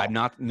if at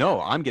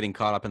all. I'm getting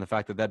caught up in the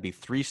fact that that'd be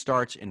 3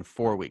 starts in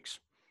 4 weeks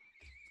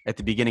at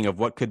the beginning of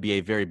what could be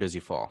a very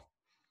busy fall.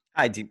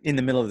 In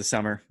the middle of the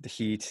summer, the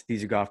heat,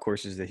 these are golf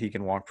courses that he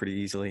can walk pretty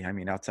easily. I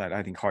mean, outside,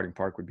 I think Harding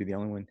Park would be the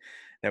only one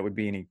that would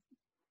be any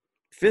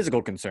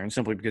physical concern,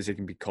 simply because it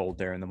can be cold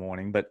there in the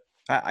morning. But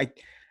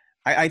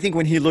I think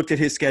when he looked at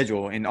his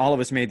schedule, and all of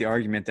us made the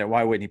argument that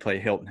why wouldn't he play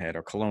Hilton Head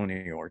or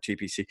Colonial or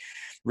TPC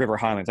River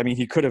Highlands? I mean,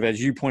 he could have, as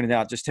you pointed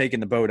out, just taken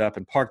the boat up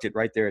and parked it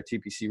right there at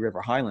TPC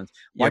River Highlands.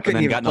 Why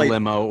couldn't he have gotten a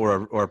limo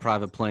or a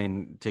private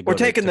plane to go? Or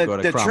taking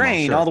the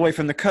train all the way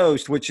from the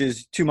coast, which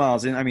is 2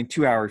 miles in. I mean,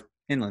 2 hours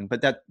inland.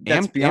 But that's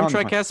beyond.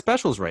 Amtrak has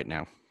specials right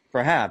now.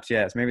 Perhaps,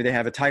 yes. Maybe they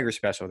have a Tiger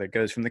special that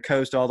goes from the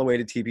coast all the way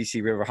to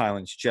TPC River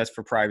Highlands just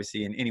for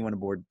privacy and anyone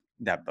aboard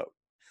that boat.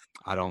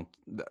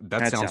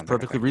 That sounds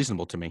perfectly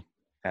reasonable to me.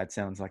 That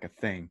sounds like a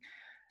thing.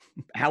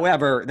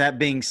 However, that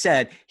being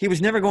said, he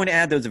was never going to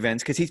add those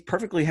events because he's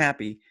perfectly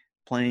happy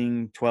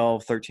playing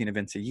 12, 13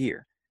 events a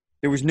year.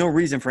 There was no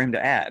reason for him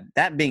to add.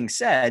 That being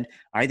said,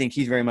 I think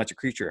he's very much a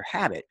creature of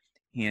habit.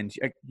 And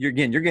you're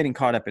getting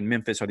caught up in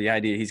Memphis or the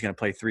idea he's going to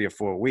play 3 or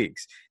 4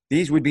 weeks.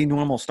 These would be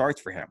normal starts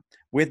for him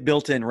with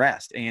built-in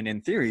rest. And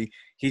in theory,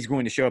 he's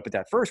going to show up at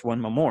that first one,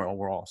 Memorial,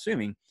 we're all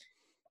assuming,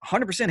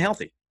 100%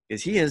 healthy,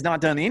 because he has not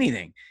done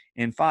anything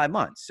in 5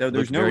 months. So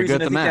there's no reason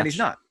to think that he's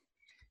not.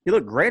 He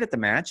looked great at the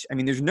match. I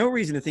mean, there's no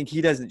reason to think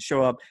he doesn't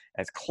show up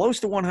as close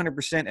to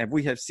 100% as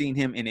we have seen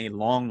him in a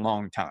long,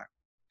 long time.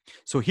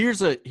 So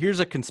here's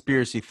a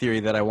conspiracy theory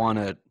that I want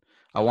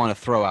to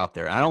throw out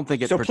there. I don't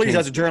think it. So please,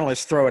 as a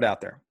journalist, throw it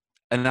out there.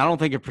 And I don't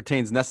think it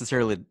pertains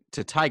necessarily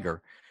to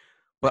Tiger,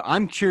 but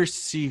I'm curious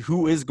to see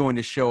who is going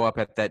to show up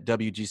at that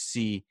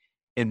WGC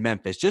in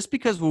Memphis. Just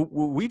because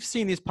we've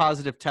seen these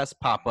positive tests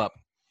pop up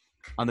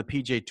on the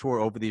PGA Tour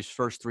over these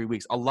first 3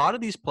 weeks, a lot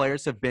of these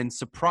players have been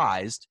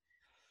surprised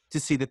to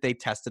see that they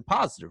tested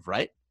positive,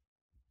 right?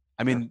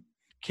 I mean,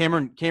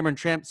 Cameron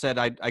Champ said,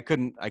 I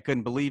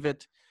couldn't believe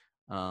it.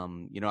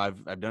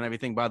 I've done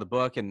everything by the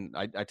book, and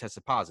I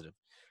tested positive.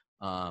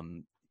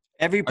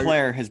 Every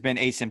player has been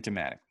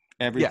asymptomatic.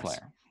 Every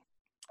player.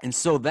 And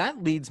so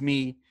that leads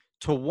me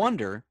to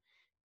wonder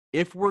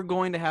if we're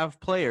going to have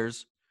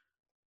players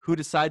who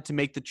decide to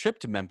make the trip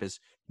to Memphis,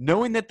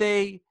 knowing that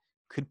they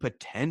could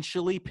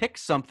potentially pick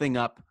something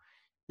up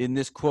in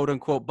this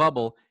quote-unquote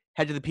bubble,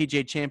 head to the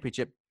PGA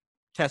Championship,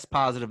 test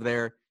positive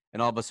there,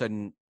 and all of a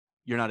sudden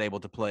you're not able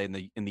to play in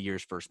the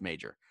year's first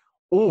major.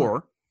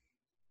 Or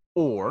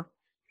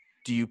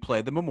do you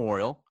play the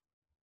Memorial,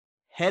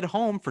 head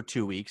home for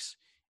 2 weeks,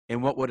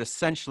 in what would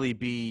essentially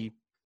be,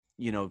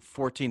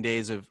 14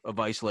 days of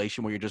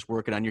isolation where you're just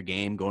working on your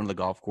game, going to the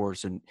golf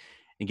course and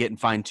getting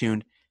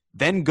fine-tuned,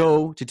 then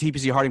go to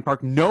TPC Harding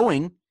Park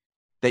knowing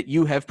that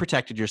you have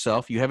protected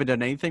yourself, you haven't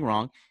done anything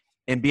wrong,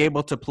 and be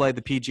able to play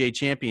the PGA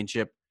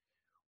Championship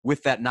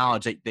with that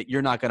knowledge that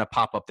you're not going to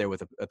pop up there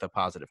with a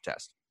positive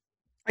test.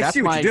 That's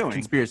my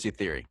conspiracy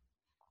theory.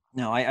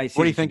 No, I see.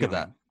 What do you think of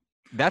that?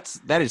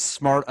 That is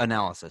smart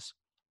analysis.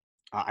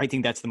 I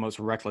think that's the most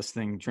reckless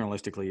thing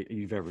journalistically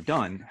you've ever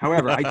done.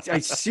 However, I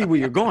see where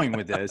you're going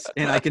with this,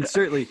 and I can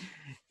certainly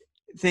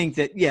think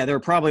that, there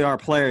probably are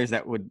players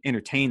that would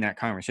entertain that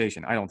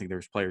conversation. I don't think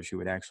there's players who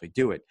would actually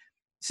do it,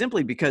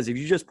 simply because if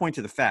you just point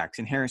to the facts,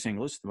 and Harris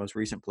English, the most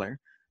recent player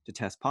to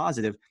test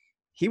positive,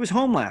 he was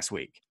home last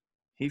week.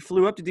 He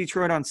flew up to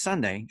Detroit on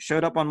Sunday,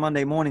 showed up on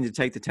Monday morning to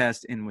take the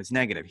test, and was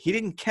negative. He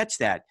didn't catch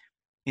that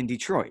in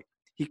Detroit.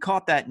 He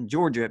caught that in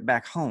Georgia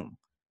back home.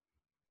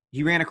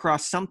 He ran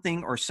across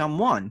something or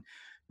someone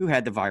who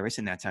had the virus,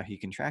 and that's how he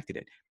contracted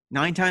it.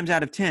 9 times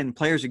out of 10,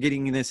 players are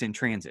getting this in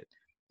transit.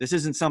 This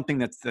isn't something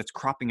that's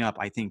cropping up,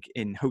 I think,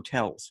 in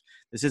hotels.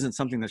 This isn't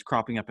something that's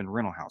cropping up in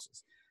rental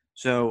houses.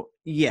 So,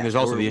 yeah. There's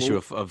also the issue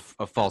of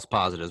false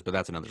positives, but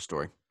that's another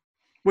story.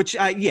 Which,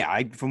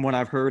 from what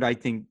I've heard, I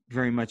think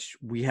very much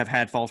we have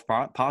had false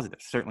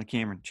positives. Certainly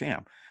Cameron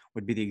Champ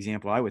would be the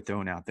example I would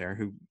throw out there,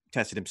 who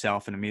tested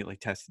himself and immediately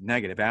tested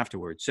negative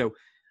afterwards. So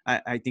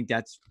I think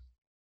that's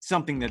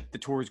something that the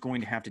tour is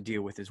going to have to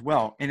deal with as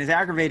well. And as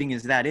aggravating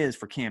as that is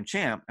for Cam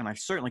Champ, and I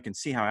certainly can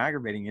see how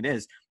aggravating it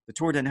is, the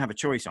tour doesn't have a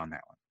choice on that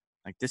one.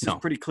 Like, this is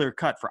pretty clear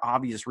cut for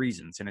obvious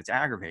reasons, and it's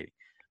aggravating.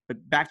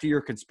 But back to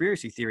your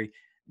conspiracy theory,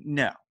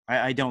 no,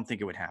 I don't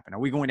think it would happen. Are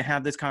we going to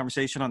have this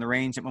conversation on the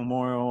range at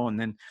Memorial and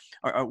then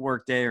at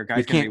work day, or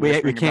guys?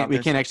 We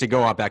can't actually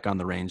go out back on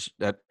the range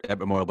at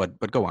Memorial,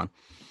 but go on.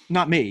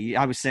 Not me.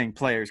 I was saying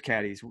players,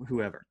 caddies,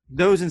 whoever.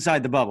 Those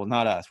inside the bubble,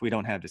 not us. We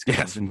don't have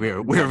discussions.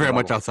 Yes, we're very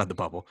much outside the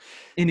bubble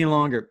any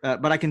longer.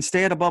 But I can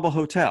stay at a bubble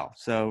hotel.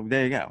 So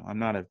there you go. I'm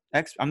not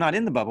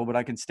in the bubble, but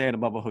I can stay at a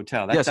bubble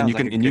hotel. That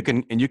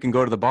and you can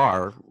go to the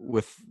bar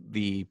with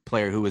the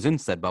player who is in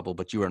said bubble,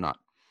 but you are not.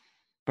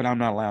 But I'm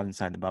not allowed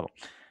inside the bubble.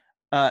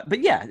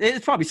 But yeah,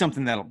 it's probably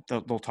something that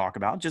they'll talk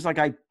about. Just like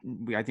I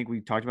think we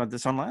talked about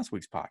this on last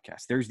week's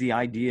podcast. There's the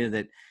idea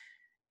that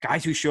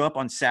guys who show up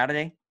on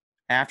Saturday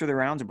after their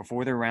rounds or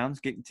before their rounds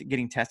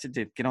getting tested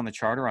to get on the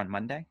charter on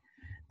Monday,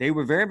 they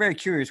were very, very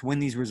curious when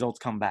these results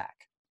come back.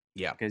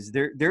 Yeah. Because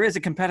there is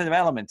a competitive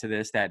element to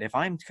this, that if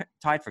I'm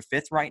tied for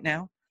 5th right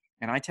now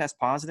and I test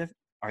positive,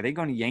 are they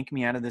going to yank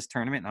me out of this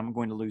tournament and I'm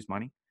going to lose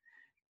money?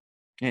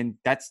 And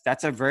that's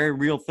a very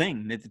real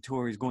thing that the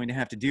tour is going to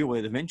have to deal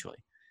with eventually.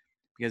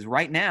 Because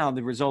right now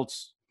the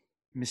results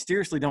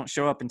mysteriously don't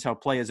show up until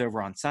play is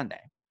over on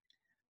Sunday.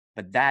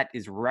 But that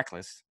is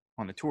reckless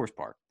on the tour's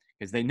part,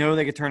 because they know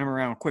they could turn them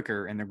around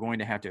quicker, and they're going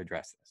to have to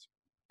address this.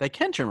 They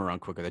can turn them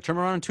around quicker. They turn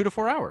them around in 2 to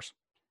 4 hours.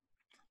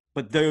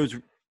 But those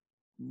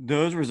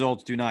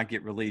results do not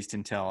get released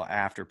until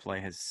after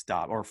play has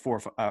stopped, or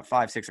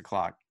 5, 6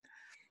 o'clock.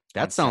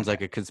 That sounds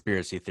like a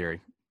conspiracy theory.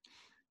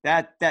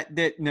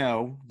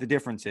 No, the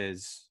difference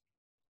is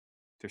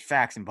there's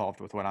facts involved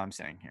with what I'm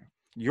saying here.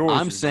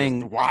 Yours is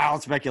saying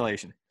wild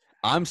speculation.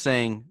 I'm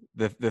saying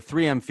the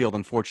 3M field,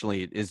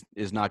 unfortunately,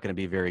 is not going to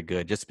be very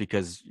good, just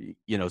because,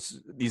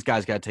 these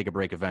guys got to take a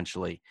break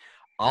eventually.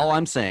 All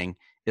I'm saying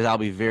is I'll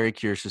be very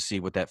curious to see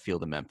what that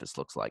field in Memphis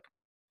looks like.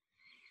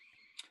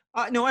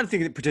 No, I don't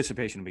think the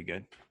participation will be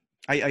good.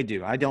 I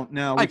do. I don't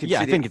know. I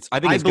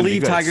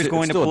believe Tiger's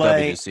going to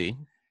play.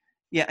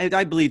 Yeah,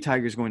 I believe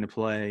Tiger's going to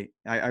play.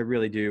 I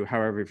really do.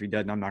 However, if he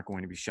doesn't, I'm not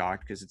going to be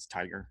shocked because it's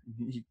Tiger.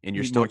 And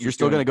you're still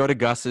going to go to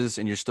Gus's,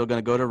 and you're still going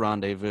to go to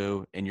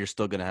Rendezvous, and you're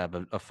still going to have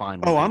a fine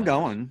weekend. Oh, I'm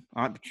going.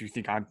 But you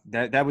think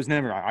that was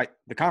never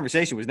the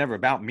conversation was never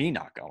about me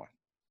not going.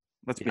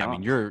 Let's be honest. I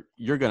mean,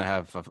 you're going to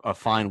have a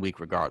fine week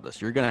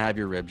regardless. You're going to have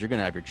your ribs. You're going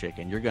to have your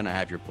chicken. You're going to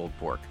have your pulled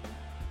pork.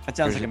 That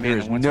sounds like a man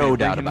who wants me to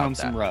bring him home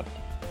some rub.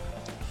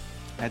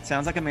 That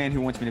sounds like a man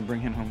who wants me to bring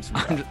him home some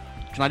rub.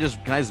 Can I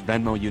just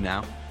Venmo you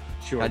now?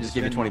 Sure. Can I just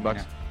give you $20? All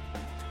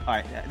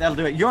right, that'll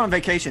do it. You're on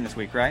vacation this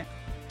week, right?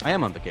 I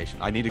am on vacation.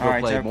 I need to go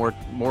play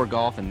more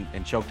golf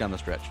and choke down the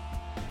stretch.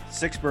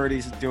 6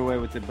 birdies, do away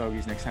with the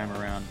bogeys next time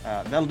around.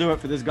 That'll do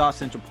it for this Golf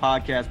Central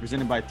podcast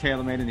presented by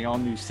TaylorMade and the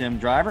all-new Sim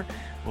Driver.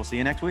 We'll see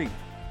you next week.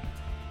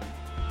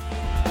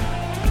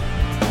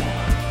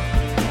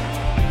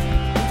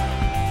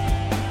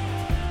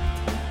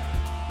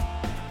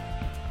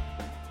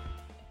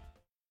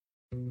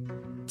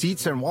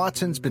 Dietz &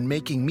 Watson's been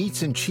making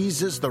meats and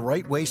cheeses the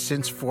right way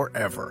since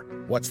forever.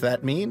 What's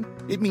that mean?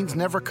 It means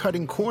never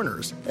cutting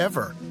corners,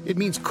 ever. It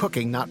means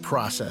cooking, not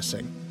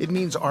processing. It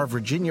means our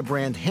Virginia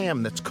brand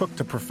ham that's cooked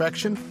to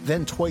perfection,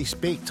 then twice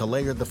baked to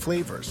layer the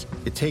flavors.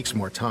 It takes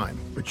more time,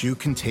 but you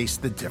can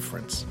taste the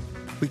difference.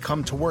 We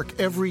come to work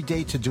every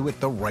day to do it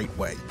the right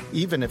way,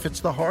 even if it's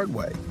the hard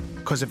way.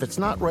 Because if it's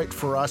not right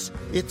for us,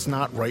 it's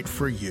not right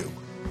for you.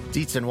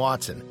 Dietz &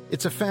 Watson,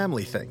 it's a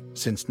family thing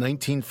since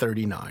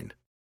 1939.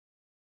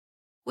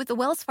 With the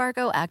Wells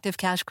Fargo Active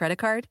Cash Credit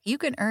Card, you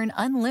can earn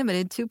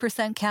unlimited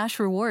 2% cash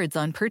rewards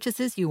on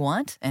purchases you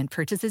want and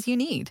purchases you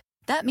need.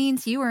 That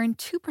means you earn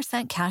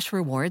 2% cash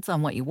rewards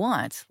on what you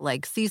want,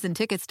 like season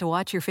tickets to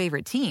watch your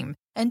favorite team,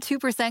 and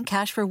 2%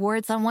 cash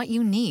rewards on what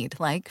you need,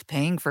 like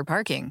paying for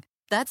parking.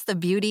 That's the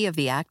beauty of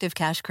the Active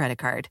Cash Credit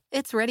Card.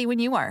 It's ready when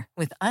you are,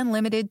 with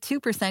unlimited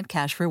 2%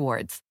 cash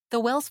rewards. The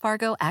Wells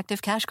Fargo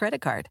Active Cash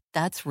Credit Card.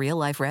 That's real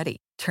life ready.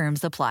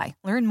 Terms apply.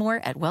 Learn more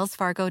at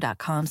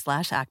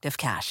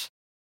wellsfargo.com/activecash.